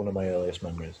one of my earliest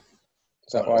memories.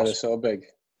 Is that why they're so big?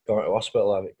 Going to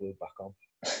hospital, have it glued back on.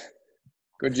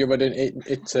 Good job I didn't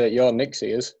hit your Nick's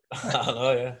ears. I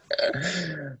know,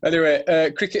 yeah.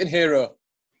 Anyway, cricketing hero?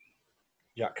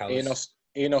 Jack Callis.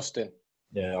 Ian Austin.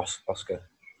 Yeah, Oscar.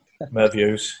 Merv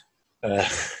Hughes.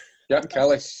 Jack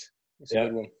Callis. That's a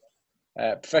good one.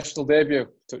 Professional debut.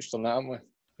 Touched on that, haven't we?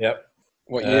 Yep.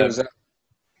 What year was that?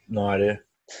 No idea.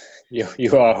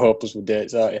 You are hopeless with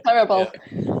dates, aren't you? Terrible.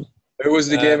 Yeah. Who was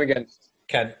the game against?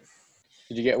 Kent.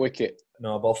 Did you get a wicket?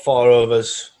 No, about 4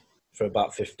 overs for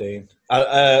about 15.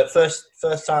 First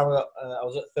time I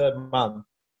was at third man.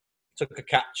 Took a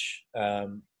catch.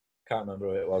 Can't remember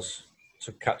who it was.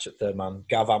 Took a catch at third man.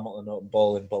 Gav Hamilton open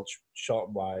bowling, bowled short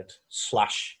and wide.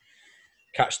 Slash.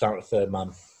 Catch down to third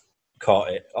man.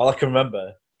 Caught it. All I can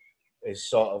remember is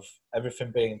sort of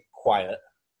everything being quiet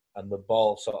and the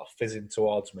ball sort of fizzing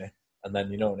towards me. And then,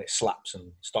 when it slaps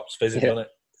and stops fizzing on it.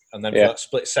 And then for that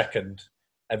split second,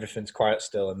 everything's quiet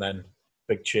still, and then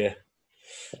big cheer.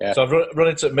 Yeah. So I've run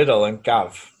into the middle, and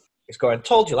Gav is going,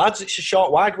 "Told you, lads, it's a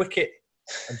short wide wicket."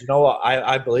 And you know what?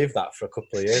 I believed that for a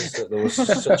couple of years, that there was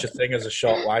such a thing as a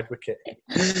short wide wicket.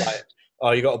 Like,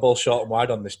 oh, you got a ball short and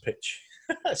wide on this pitch.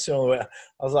 That's the only way.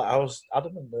 I was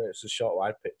adamant that it's a short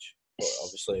wide pitch, but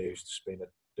obviously he was just being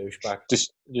a douchebag.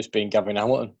 Just being Gavin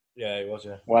Hamilton. Yeah, he was.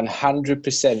 Yeah,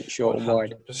 100% short 100%. And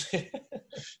wide. 100%.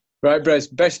 Right, Brez,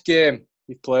 best game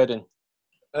you've played in?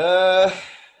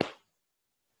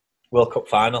 World Cup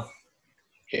final.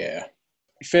 Yeah.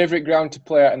 Your favourite ground to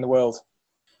play at in the world?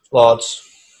 Lords.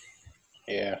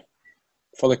 Yeah.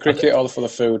 For the cricket or for the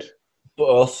food?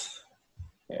 Both.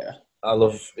 Yeah. I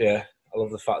love the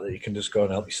fact that you can just go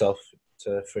and help yourself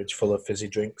to a fridge full of fizzy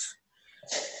drinks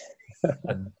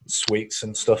and sweets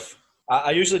and stuff.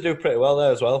 I usually do pretty well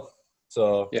there as well.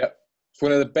 So yeah, it's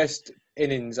one of the best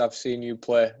innings I've seen you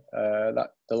play. The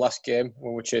last game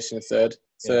when we're chasing a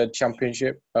third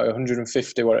championship, at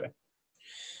 150 were it?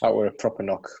 That were a proper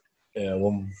knock. Yeah,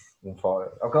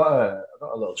 140. I've got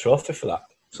a little trophy for that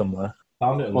somewhere.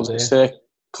 Found it. What does it say?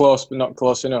 Close but not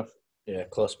close enough. Yeah,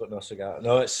 close but no cigar.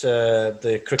 No, it's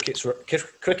the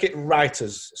Cricket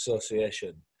Writers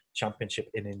Association Championship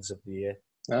Innings of the Year.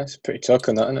 Nice, pretty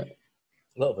token that, isn't it?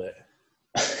 A little bit.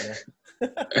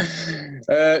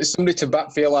 Yeah. Somebody to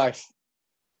bat for your life.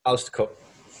 Alistair Cup.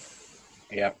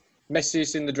 Yeah.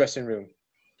 Messiest in the dressing room.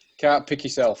 Can't pick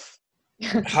yourself.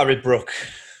 Harry Brook.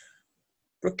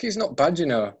 Brookie's not bad, you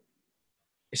know.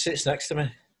 He sits next to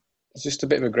me. He's just a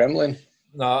bit of a gremlin.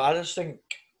 No, I just think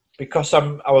because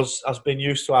I've been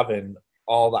used to having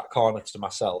all that corner to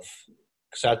myself.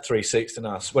 Because I had 3 seats to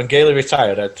us. When Gailey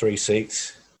retired, I had 3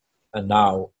 seats, and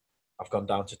now I've gone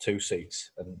down to 2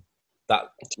 seats. And that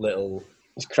little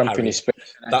he's cramping his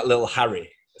space. That little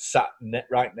Harry sat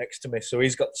right next to me, so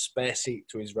he's got the spare seat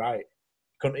to his right.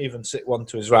 Couldn't even sit one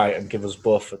to his right and give us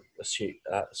both a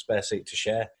spare seat to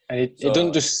share. And he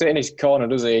doesn't just sit in his corner,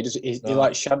 does he? He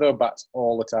like shadow bats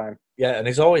all the time. Yeah, and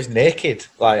he's always naked.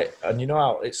 And you know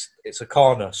how it's a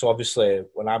corner, so obviously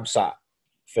when I'm sat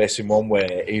facing one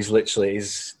way, he's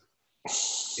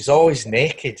always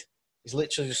naked. He's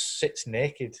literally just sits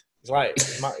naked. He's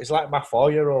like my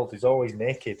 4-year-old. He's always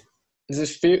naked.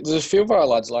 There's a few of our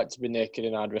lads like to be naked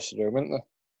in our dressing room, isn't there?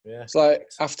 Yeah. It's like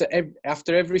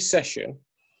after every session,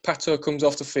 Pato comes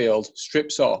off the field,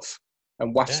 strips off,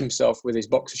 and wafts himself with his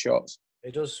boxer shorts.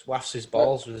 He does wafts his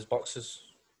balls with his boxers.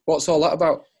 What's all that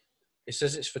about? He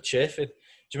says it's for chafing. Do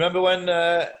you remember when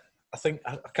I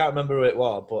can't remember who it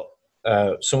was,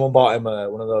 but someone bought him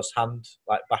one of those hand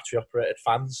battery operated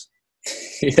fans.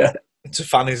 Yeah. To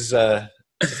fan his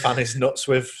nuts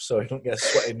with, so he don't get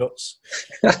sweaty nuts.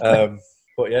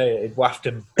 But yeah, he'd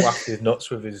wafted his nuts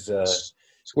with his.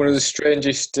 It's one of the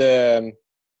strangest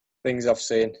things I've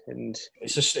seen, and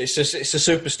it's a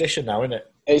superstition now, isn't it?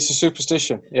 It's a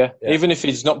superstition, yeah. Even if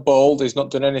he's not bowled, he's not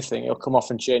done anything, he'll come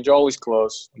off and change all his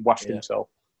clothes and waft himself.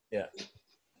 Yeah,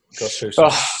 goes through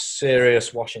some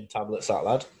serious washing tablets, that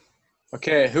lad.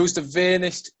 Okay, who's the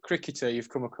vainest cricketer you've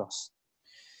come across?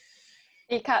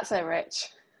 You can't say Rich.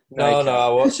 No, I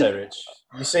won't say Rich.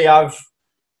 You see, I've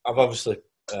obviously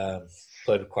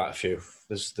played with quite a few.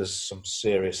 There's some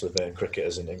seriously vain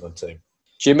cricketers in the England team.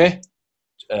 Jimmy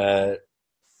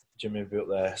would be up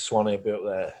there. Swanee would be up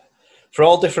there. for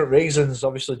all different reasons.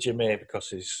 Obviously, Jimmy, because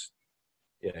he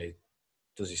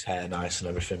does his hair nice and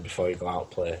everything before you go out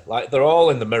and play. Like, they're all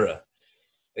in the mirror.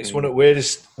 It's one of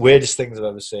the weirdest things I've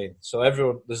ever seen. So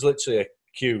there's literally a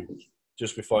queue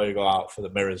just before you go out for the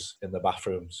mirrors in the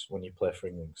bathrooms when you play for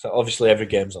England. So obviously every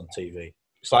game's on TV.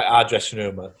 It's like our dressing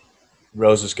room at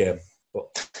Rose's game,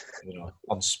 but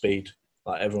on speed.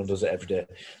 Like, everyone does it every day.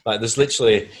 Like, there's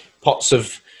literally pots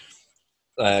of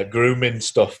grooming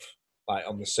stuff like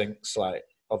on the sinks, like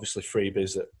obviously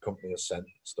freebies that company has sent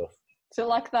stuff. So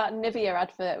like that Nivea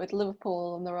advert with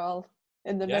Liverpool and they're all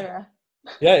in the mirror.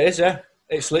 Yeah, it is, yeah.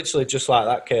 It's literally just like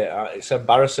that, Kate. It's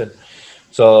embarrassing.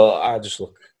 So I just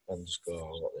look and just go,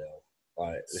 oh, what the hell?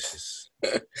 Like, this is...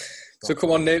 So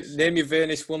come on, name your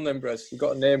vainest one then, Brez. You've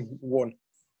got to name one.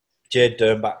 Jade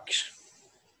Dernbach.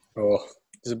 Oh,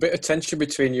 there's a bit of tension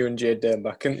between you and Jade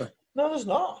Dernbach, isn't there? No, there's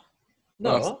not.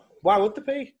 No. Why would there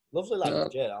be? Lovely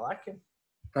lad, Jade. I like him.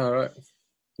 All right.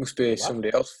 Must be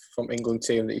somebody else from England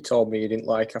team that you told me you didn't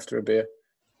like after a beer.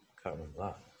 Can't remember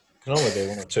that. Can only be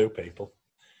one or two people.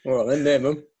 Well, then name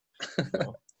them.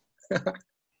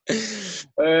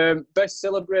 Best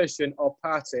celebration or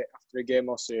party after a game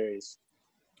or series?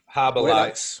 Harbour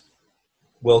Lights,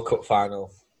 World Cup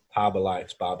final, Harbour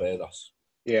Lights, Barbados.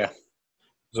 Yeah.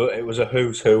 So it was a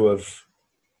who's who of...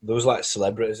 There was like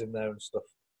celebrities in there and stuff.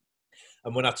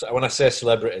 And when I say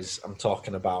celebrities, I'm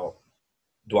talking about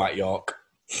Dwight York.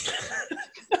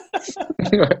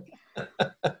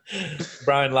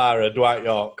 Brian Lara, Dwight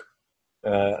York,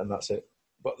 and that's it.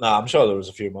 But no, I'm sure there was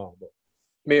a few more. But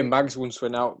me and Mags once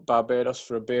went out Barbados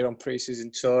for a beer on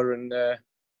pre-season tour, and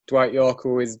Dwight York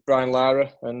were with Brian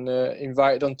Lara and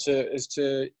invited us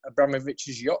to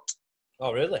Abramovich's yacht.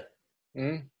 Oh, really?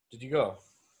 Mm. Did you go?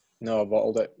 No, I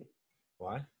bottled it.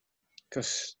 Why?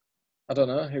 Because, I don't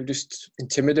know, it was just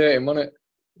intimidating, wasn't it?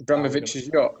 Abramovich's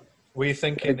yacht. Were you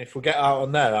thinking, if we get out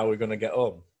on there, how are we going to get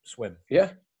home? Swim?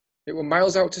 Yeah. It were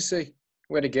miles out to sea.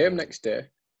 We had a game next day.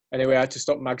 Anyway, I had to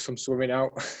stop Mags from swimming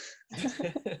out.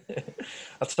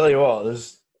 I'll tell you what,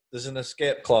 there's an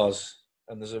escape clause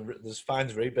and there's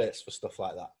fines rebates for stuff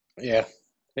like that. Yeah.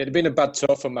 It had been a bad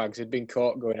tour for Mags. He'd been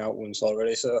caught going out once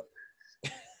already, so...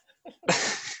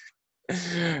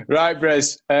 Right,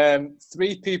 Brez.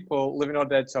 3 people, living or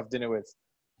dead, to have dinner with.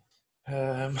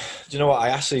 Do you know what? I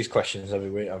ask these questions every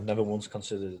week. I've never once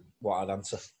considered what I'd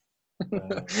answer.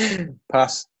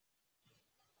 Pass.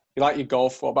 You like your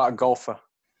golf? What about a golfer?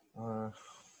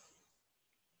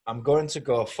 I'm going to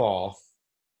go for...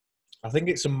 I think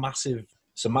it's a massive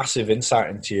insight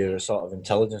into your sort of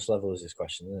intelligence level, is this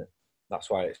question, isn't it? That's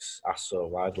why it's asked so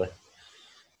widely.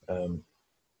 I'm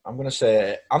going to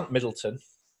say Ant Middleton.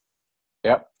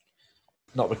 Yep.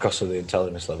 Not because of the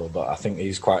intelligence level, but I think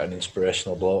he's quite an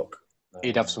inspirational bloke.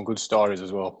 He'd have some good stories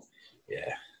as well.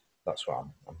 Yeah, that's what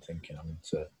I'm thinking. I'm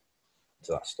into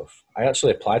that stuff. I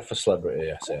actually applied for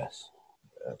Celebrity SAS.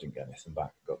 I didn't get anything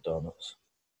back. Got donuts.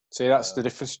 See, that's the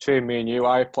difference between me and you.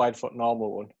 I applied for the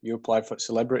normal one. You applied for the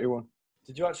Celebrity one.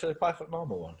 Did you actually apply for the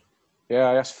normal one? Yeah,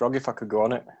 I asked Frog if I could go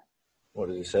on it. What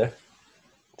did he say?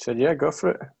 He said, yeah, go for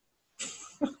it.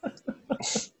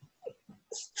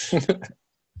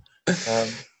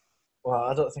 Well,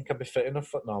 I don't think I'd be fit enough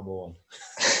for the normal one.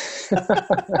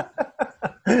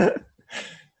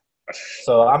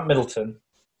 So I'm Middleton,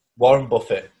 Warren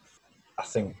Buffett, I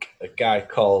think a guy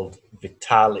called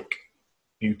Vitalik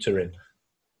Buterin.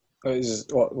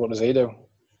 What does he do?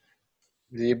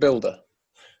 Is he a builder?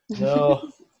 No,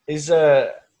 he's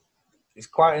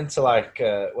quite into like,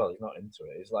 well, he's not into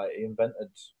it. He's like, he invented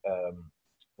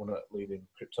one of the leading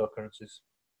cryptocurrencies.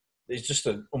 He's just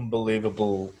an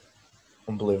unbelievably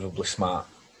smart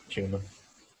human.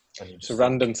 It's a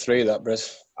random 3, that,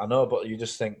 Brez. I know, but you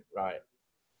just think, right,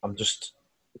 I'm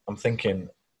thinking,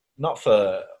 not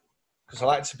for, because I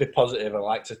like to be positive, I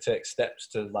like to take steps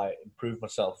to like improve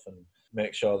myself and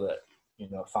make sure that, you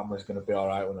know, family's going to be all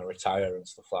right when I retire and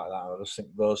stuff like that. I just think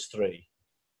those 3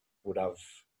 would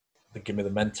give me the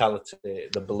mentality,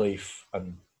 the belief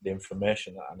and the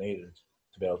information that I needed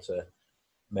to be able to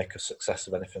make a success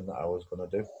of anything that I was going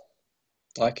to do.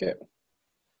 Like it.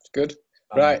 It's good.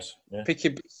 Right. Yeah. Pick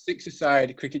your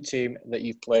 6-a-side cricket team that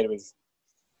you've played with.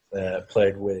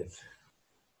 Played with.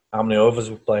 How many overs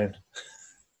are we playing?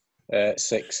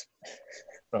 6.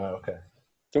 Right, okay.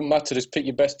 Doesn't matter, just pick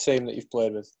your best team that you've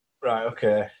played with. Right,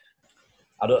 okay.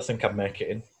 I don't think I'd make it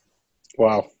in.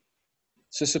 Wow.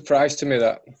 It's a surprise to me,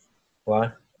 that.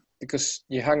 Why? Because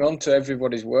you hang on to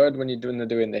everybody's word when you're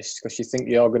doing this, because you think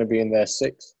you're going to be in their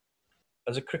 6.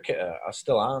 As a cricketer, I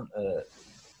still aren't,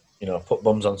 put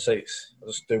bums on seats. I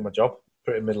just do my job.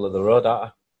 Pretty middle of the road,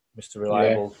 aren't I? Mr.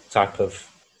 Reliable type of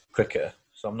cricketer.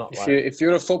 So I'm not if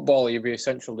you're a footballer, you'd be a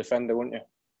central defender, wouldn't you?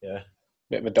 Yeah.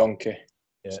 Bit of a donkey.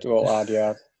 Yeah. Just do all hard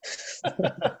yard.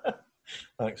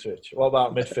 Thanks, Rich. What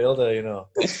about midfielder? You know,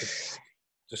 just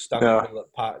stand in the middle of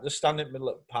the park. Just stand in the middle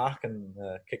of the park and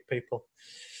kick people.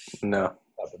 No,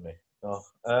 that'd be me. No.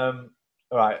 All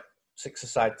right,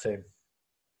 6-a-side team.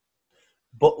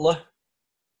 Butler.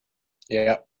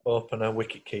 Yeah. Opener,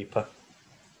 wicket keeper.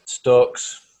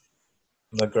 Stokes,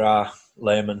 McGrath,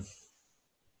 Lehman.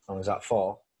 Oh, is that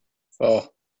 4? 4.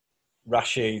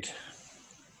 Rashid.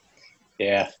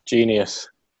 Yeah, genius.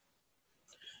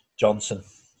 Johnson.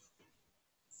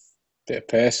 Bit of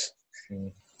pace.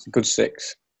 It's a good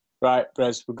 6. Right,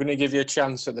 Brez, we're going to give you a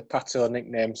chance at the Pato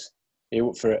nicknames. Are you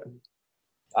up for it?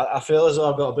 I feel as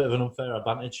though I've got a bit of an unfair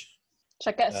advantage.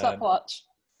 Should I get a stopwatch?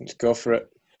 Let's go for it.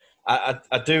 I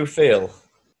do feel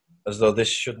as though this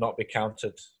should not be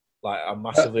counted. Like, I'm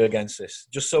massively against this.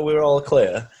 Just so we're all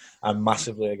clear, I'm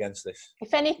massively against this.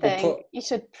 If anything, you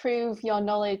should prove your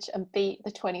knowledge and beat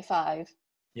the 25.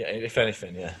 Yeah, if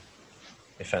anything, yeah.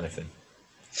 If anything.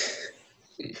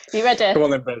 You ready? Come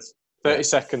on then, Brez. 30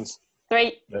 seconds.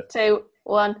 3, 2,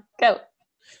 1, go.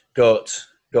 Goat,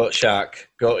 goat shark,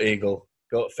 goat eagle,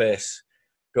 goat face,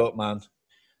 goat man,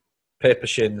 paper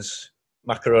shins,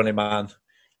 macaroni man,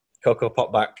 cocoa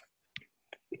potback,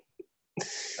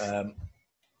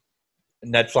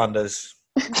 Ned Flanders,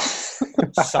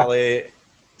 Sally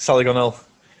Gunnell,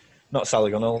 not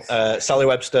Sally Gunnell, Sally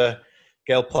Webster,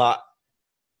 Gail Platt,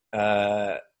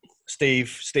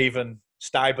 Stephen,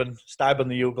 Steiben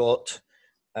the Yugot,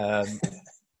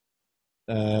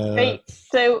 3,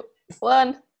 2,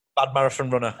 1. Bad marathon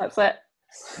runner. That's it.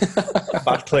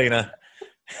 Bad cleaner.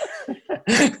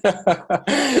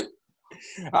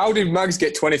 How did Mags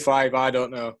get 25? I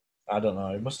don't know.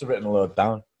 He must have written a load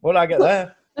down. What did I get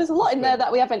there? There's a lot in there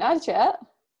that we haven't had yet.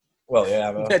 Well,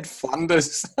 yeah. Ned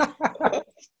Flanders.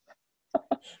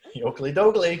 Yokely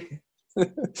dogly. Oh,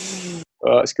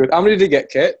 that's good. How many did you get,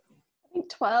 Kate? I think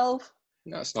 12.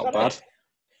 No, that's not bad.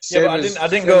 Yeah, but I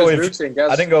didn't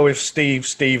go with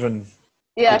Stephen.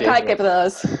 Yeah, I can't give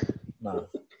those. No.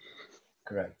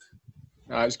 Correct.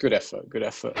 No, it was good effort. Good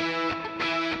effort.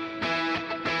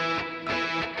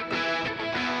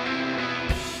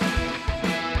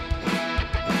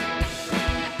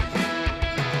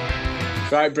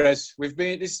 Right, Brez, we've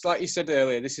been. This, like you said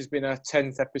earlier, this has been our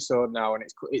 10th episode now, and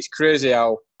it's crazy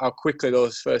how quickly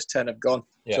those first 10 have gone.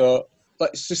 Yeah. So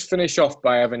let's just finish off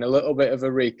by having a little bit of a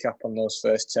recap on those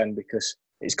first 10 because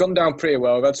it's gone down pretty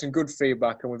well. We've had some good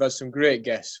feedback and we've had some great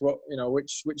guests.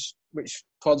 Which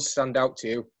pods stand out to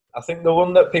you? I think the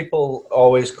one that people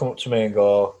always come up to me and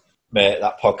go, "Mate,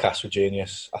 that podcast was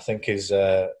genius," I think is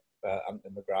Anthony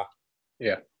McGrath.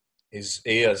 Yeah,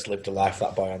 he has lived a life,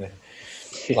 that boy, hasn't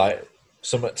he? Like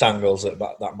some tangles that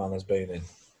man has been in,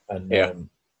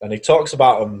 and he talks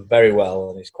about them very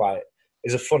well, and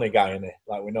he's a funny guy, isn't he?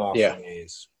 Like, we know how funny he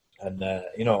is, and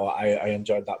I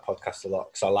enjoyed that podcast a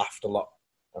lot because I laughed a lot,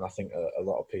 and I think a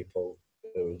lot of people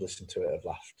who listened to it have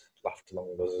laughed along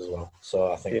with us as well.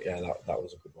 So I think that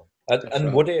was a good one.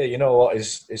 And Woody, you know what,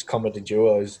 his comedy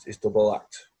duo, his double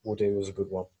act, Woody was a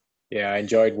good one. Yeah, I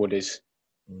enjoyed Woody's.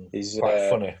 He's quite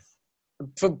funny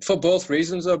for both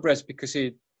reasons though, Brez, because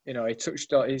he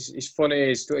touched on. He's funny.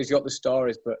 He's got the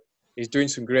stories, but he's doing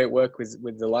some great work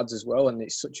with the lads as well, and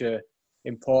it's such a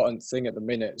important thing at the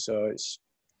minute. So it's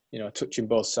touching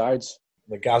both sides.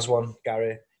 The Gaz one,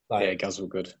 Gary. Gaz were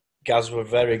good. Gaz were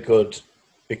very good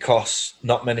because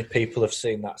not many people have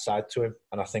seen that side to him,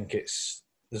 and I think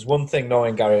there's one thing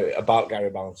knowing Gary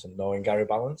Balance and knowing Gary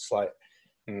Balance. Like,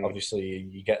 obviously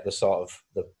you get the sort of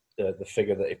the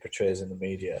figure that he portrays in the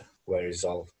media, where he's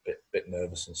all bit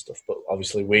nervous and stuff. But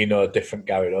obviously we know a different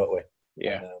Gary, don't we?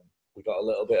 Yeah. And, we got a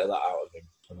little bit of that out of him,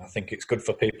 and I think it's good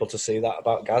for people to see that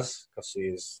about Gaz because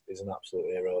he's an absolute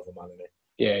hero of a man, isn't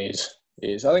he? Yeah,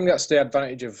 he is. I think that's the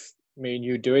advantage of me and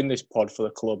you doing this pod for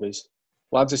the club is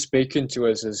lads are speaking to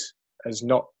us as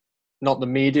not the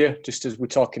media, just as we're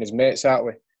talking as mates, aren't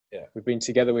we? Yeah. We've been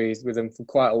together with them for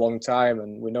quite a long time,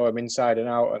 and we know them inside and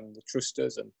out, and they trust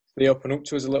us, and they open up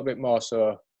to us a little bit more.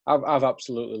 So I've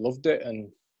absolutely loved it,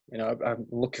 and I'm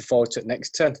looking forward to the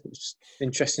next 10. It's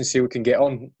interesting to see if we can get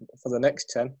on for the next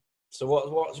 10. So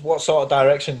what sort of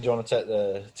direction do you want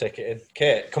to take it in?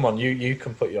 Kate, come on, you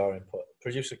can put your input.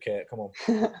 Producer Kate, come on.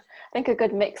 I think a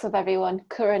good mix of everyone,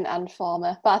 current and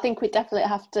former. But I think we definitely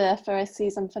have to, for a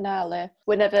season finale,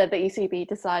 whenever the ECB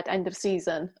decide end of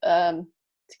season, to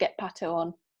get Pato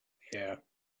on. Yeah.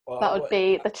 Well, that would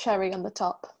be the cherry on the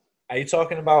top. Are you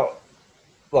talking about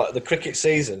like the cricket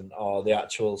season or the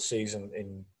actual season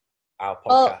in our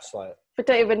podcast? We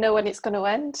don't even know when it's going to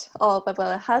end, or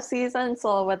whether it has seasons,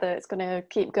 or whether it's going to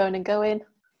keep going and going.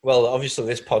 Well, obviously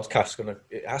this podcast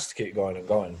it has to keep going and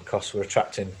going because we're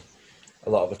attracting a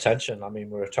lot of attention. I mean,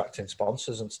 we're attracting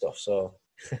sponsors and stuff. So,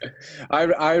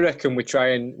 I reckon we try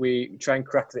and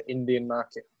crack the Indian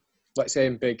market. Let's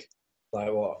aim big.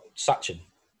 Like what? Sachin,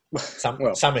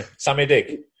 Sammy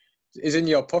Dig. He's in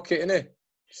your pocket, isn't he?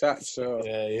 Sach. So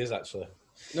yeah, he is actually.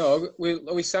 No,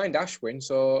 we signed Ashwin,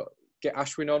 so get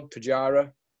Ashwin on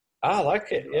Pyrah. I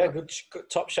like it. Yeah, good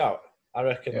top shout. I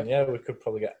reckon. Yeah, we could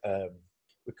probably get.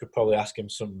 We could probably ask him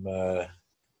some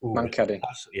Mancadding.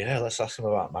 Yeah, let's ask him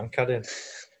about Mancadding.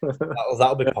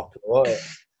 that'll be popular, won't it?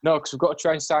 No, because we've got to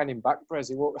try and sign him back, Brez.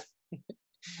 He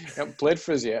hasn't played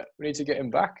for us yet. We need to get him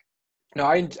back. No,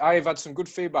 I've had some good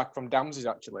feedback from Damsey's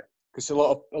actually, because a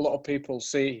lot of people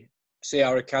see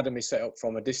our academy set up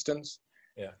from a distance.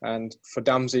 Yeah. And for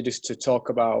Damsey just to talk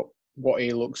about what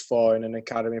he looks for in an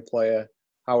academy player,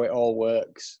 how it all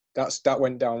works, that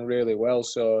went down really well.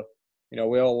 So, you know,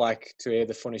 we all like to hear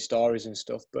the funny stories and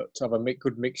stuff, but to have a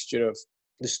good mixture of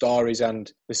the stories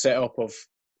and the setup of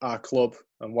our club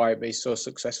and why it be so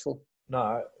successful.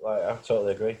 No, I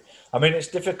totally agree. I mean, it's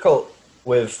difficult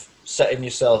with setting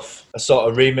yourself a sort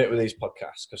of remit with these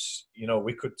podcasts because, you know,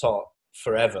 we could talk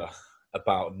forever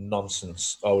about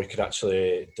nonsense, or we could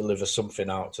actually deliver something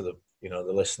out to the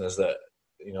listeners that,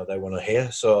 you know, they want to hear.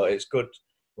 So it's good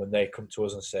when they come to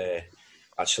us and say,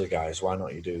 actually, guys, why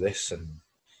not you do this and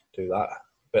do that? A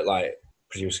bit like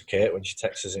producer Kate when she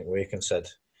texted us in week and said,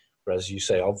 Brez, you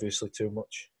say obviously too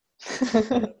much.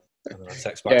 And then I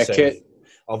text back saying, Kate,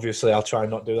 obviously I'll try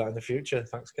and not do that in the future.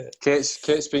 Thanks, Kate.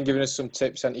 Kate's been giving us some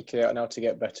tips, hasn't you, Kate, on how to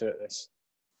get better at this.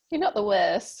 You're not the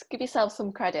worst. Give yourself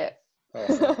some credit.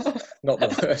 Oh, not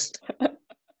the worst.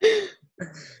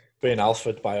 Being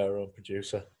Alfred by our own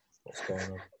producer. What's going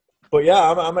on? But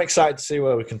yeah, I'm excited to see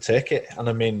where we can take it, and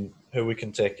I mean who we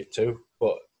can take it to.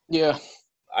 But yeah,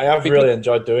 I have really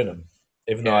enjoyed doing them.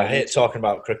 Even though I hate talking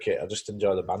about cricket, I just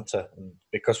enjoy the banter, and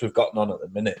because we've got none at the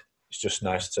minute, it's just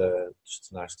nice to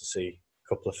see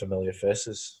a couple of familiar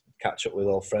faces, catch up with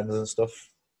old friends and stuff.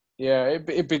 Yeah,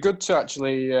 it'd be good to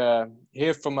actually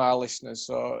hear from our listeners.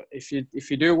 So if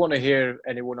you do want to hear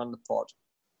anyone on the pod,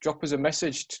 drop us a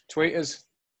message, tweet us.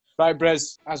 Right,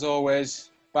 Brez, as always,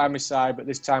 by my side, but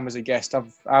this time as a guest.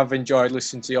 I've enjoyed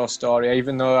listening to your story,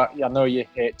 even though I know you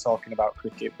hate talking about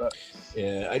cricket. But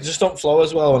yeah, I just don't flow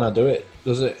as well when I do it,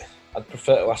 does it? I'd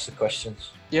prefer to ask the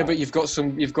questions. Yeah, but you've got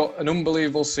an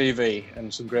unbelievable CV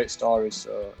and some great stories,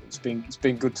 so it's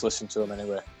been good to listen to them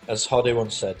anyway. As Hoddy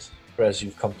once said, Brez,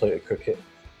 you've completed cricket.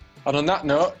 And on that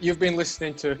note, you've been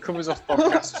listening to Covers Off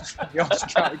Podcast, the Yorkshire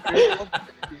County Cricket Club,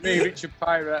 with me, Richard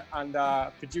Pyrah, and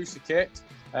our producer, Kate.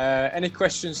 Any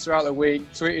questions throughout the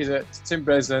week, tweet us at Tim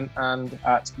Bresnan and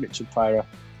at Richard Pyrah.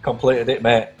 Completed it,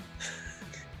 mate.